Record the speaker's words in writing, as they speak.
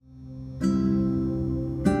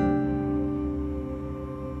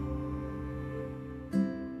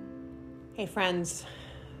Hey friends,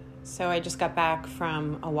 so I just got back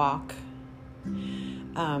from a walk.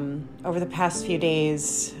 Over the past few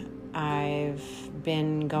days, I've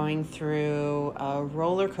been going through a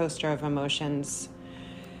roller coaster of emotions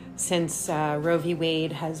since Roe v.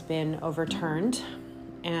 Wade has been overturned.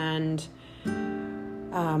 And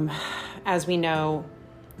as we know,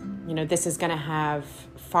 this is going to have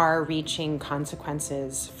far-reaching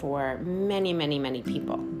consequences for many, many, many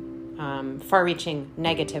people. Far-reaching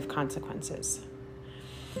negative consequences.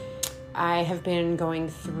 I have been going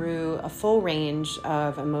through a full range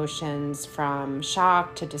of emotions, from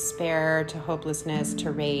shock to despair to hopelessness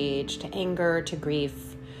to rage to anger to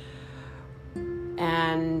grief.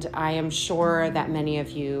 And I am sure that many of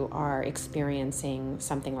you are experiencing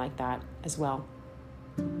something like that as well.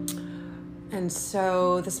 And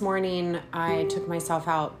so this morning I took myself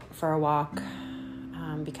out for a walk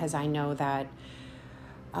because I know that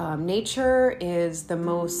nature is the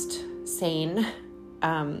most sane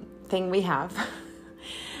thing we have.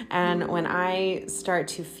 And when I start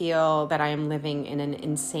to feel that I am living in an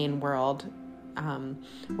insane world,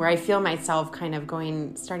 where I feel myself kind of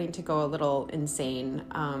starting to go a little insane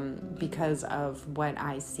because of what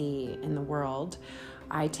I see in the world,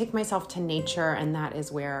 I take myself to nature, and that is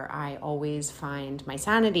where I always find my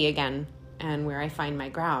sanity again and where I find my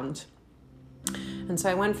ground. And so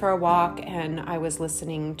I went for a walk, and I was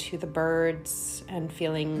listening to the birds and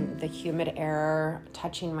feeling the humid air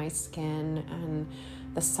touching my skin and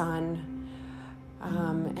the sun,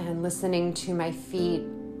 and listening to my feet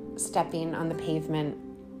stepping on the pavement.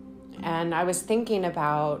 And I was thinking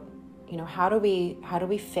about, how do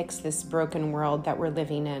we fix this broken world that we're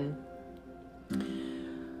living in?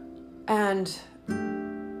 And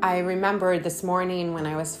I remembered this morning when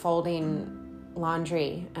I was folding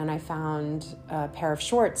laundry, and I found a pair of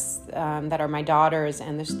shorts that are my daughter's,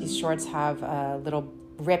 and these shorts have a little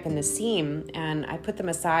rip in the seam, and I put them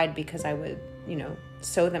aside because I would,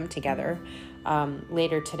 sew them together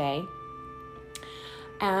later today.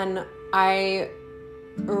 And I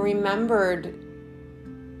remembered,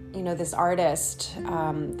 this artist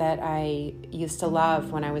that I used to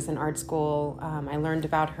love when I was in art school. I learned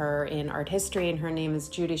about her in art history, and her name is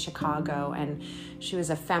Judy Chicago, and she was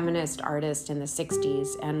a feminist artist in the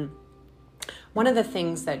 60s. And one of the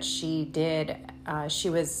things that she did, she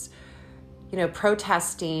was,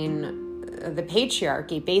 protesting the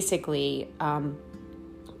patriarchy, basically,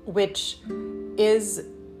 which is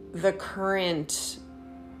the current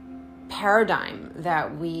paradigm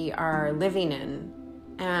that we are living in.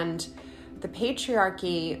 And the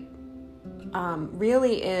patriarchy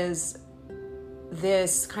really is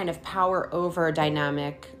this kind of power over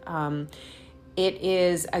dynamic. It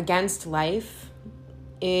is against life.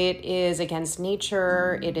 It is against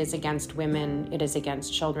nature. It is against women. It is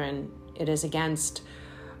against children. It is against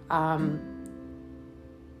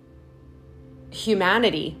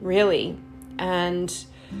humanity, really. And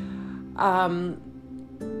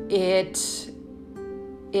it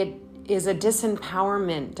is a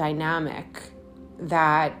disempowerment dynamic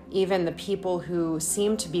that even the people who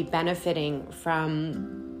seem to be benefiting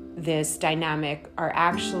from this dynamic are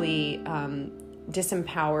actually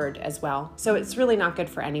disempowered as well. So it's really not good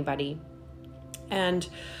for anybody. And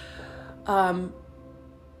I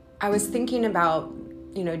was thinking about,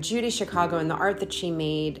 Judy Chicago and the art that she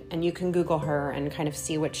made, and you can Google her and kind of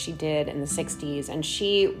see what she did in the 60s. And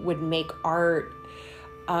she would make art.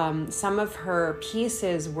 Some of her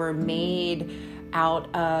pieces were made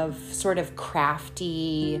out of sort of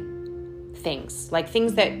crafty things, like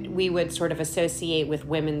things that we would sort of associate with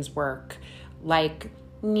women's work, like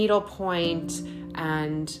needlepoint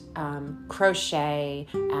and crochet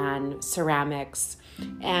and ceramics.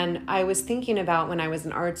 And I was thinking about when I was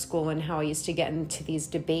in art school and how I used to get into these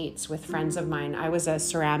debates with friends of mine. I was a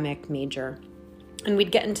ceramic major. And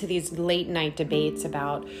we'd get into these late night debates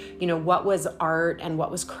about, what was art and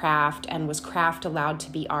what was craft, and was craft allowed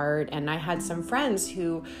to be art? And I had some friends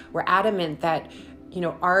who were adamant that,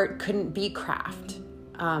 art couldn't be craft,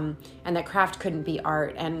 and that craft couldn't be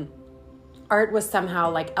art. And art was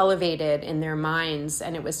somehow like elevated in their minds,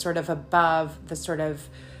 and it was sort of above the sort of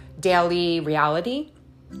daily reality.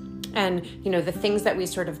 And, the things that we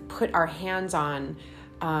sort of put our hands on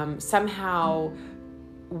somehow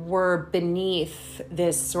were beneath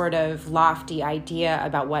this sort of lofty idea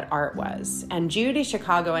about what art was. And Judy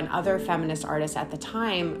Chicago and other feminist artists at the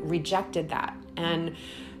time rejected that. And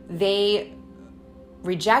they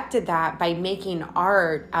rejected that by making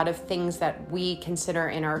art out of things that we consider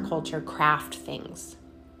in our culture craft things,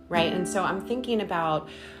 right? And so I'm thinking about,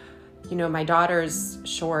 my daughter's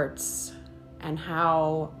shorts, and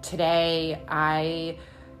how today I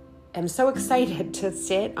am so excited to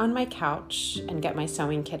sit on my couch and get my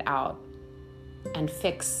sewing kit out and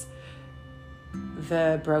fix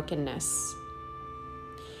the brokenness.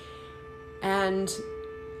 And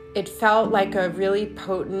it felt like a really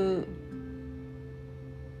potent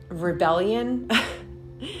rebellion,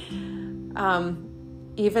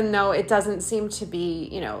 even though it doesn't seem to be,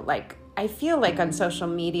 like, I feel like on social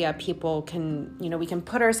media, people can, we can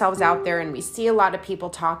put ourselves out there and we see a lot of people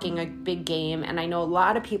talking a big game. And I know a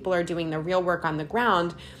lot of people are doing the real work on the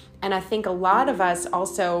ground. And I think a lot of us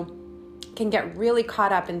also can get really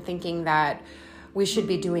caught up in thinking that we should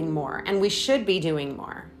be doing more, and we should be doing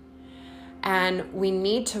more. And we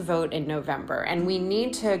need to vote in November, and we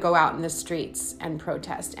need to go out in the streets and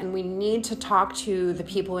protest, and we need to talk to the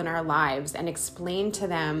people in our lives and explain to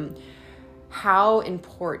them how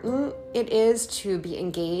important it is to be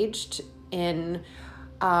engaged in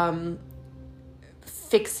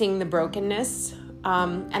fixing the brokenness.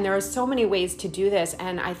 And there are so many ways to do this.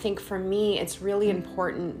 And I think for me, it's really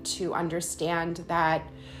important to understand that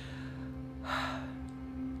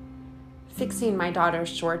fixing my daughter's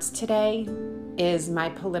shorts today is my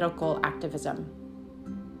political activism.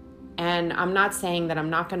 And I'm not saying that I'm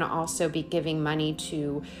not going to also be giving money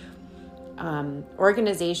to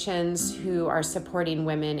organizations who are supporting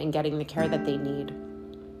women and getting the care that they need.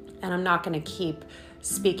 And I'm not going to keep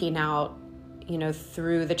speaking out,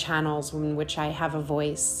 through the channels in which I have a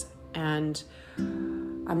voice. And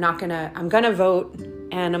I'm going to vote,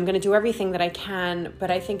 and I'm going to do everything that I can. But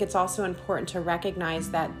I think it's also important to recognize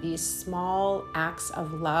that these small acts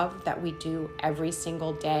of love that we do every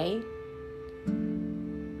single day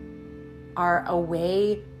are a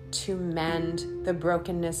way to mend the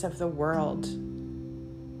brokenness of the world,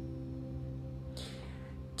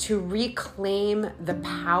 to reclaim the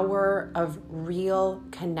power of real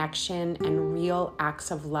connection and real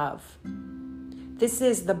acts of love. This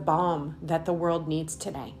is the balm that the world needs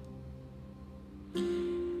today.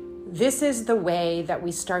 This is the way that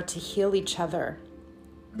we start to heal each other.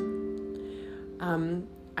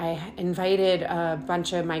 I invited a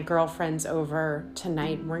bunch of my girlfriends over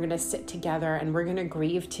tonight. We're going to sit together and we're going to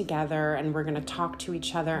grieve together, and we're going to talk to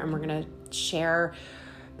each other, and we're going to share,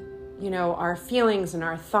 our feelings and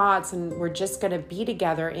our thoughts, and we're just going to be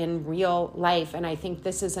together in real life. And I think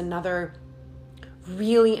this is another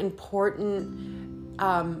really important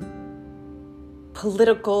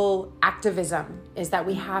political activism, is that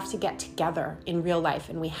we have to get together in real life,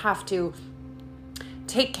 and we have to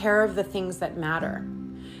take care of the things that matter.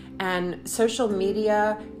 And social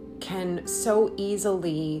media can so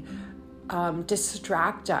easily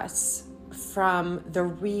distract us from the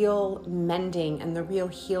real mending and the real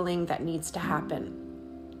healing that needs to happen.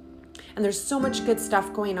 And there's so much good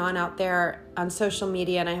stuff going on out there on social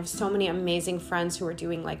media, and I have so many amazing friends who are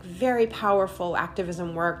doing very powerful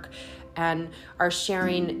activism work and are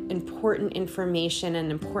sharing important information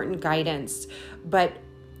and important guidance. But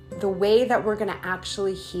the way that we're going to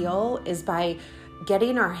actually heal is by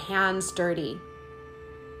getting our hands dirty.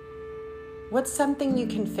 What's something you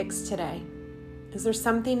can fix today? Is there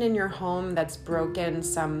something in your home that's broken?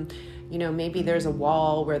 Maybe there's a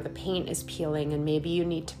wall where the paint is peeling and maybe you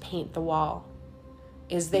need to paint the wall.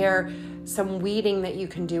 Is there some weeding that you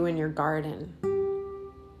can do in your garden?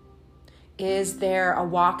 Is there a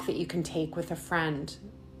walk that you can take with a friend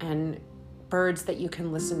and birds that you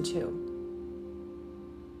can listen to?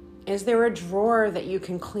 Is there a drawer that you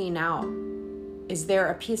can clean out? Is there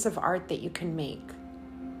a piece of art that you can make?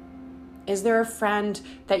 Is there a friend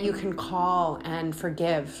that you can call and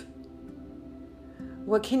forgive?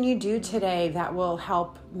 What can you do today that will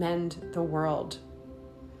help mend the world?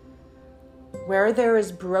 Where there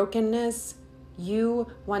is brokenness, you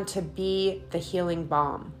want to be the healing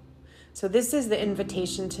balm. So this is the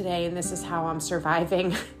invitation today, and this is how I'm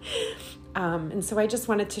surviving. And so I just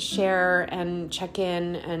wanted to share and check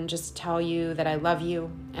in and just tell you that I love you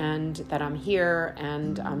and that I'm here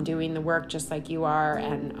and I'm doing the work just like you are,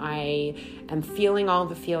 and I am feeling all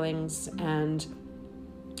the feelings, and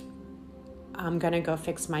I'm going to go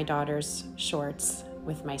fix my daughter's shorts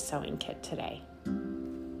with my sewing kit today.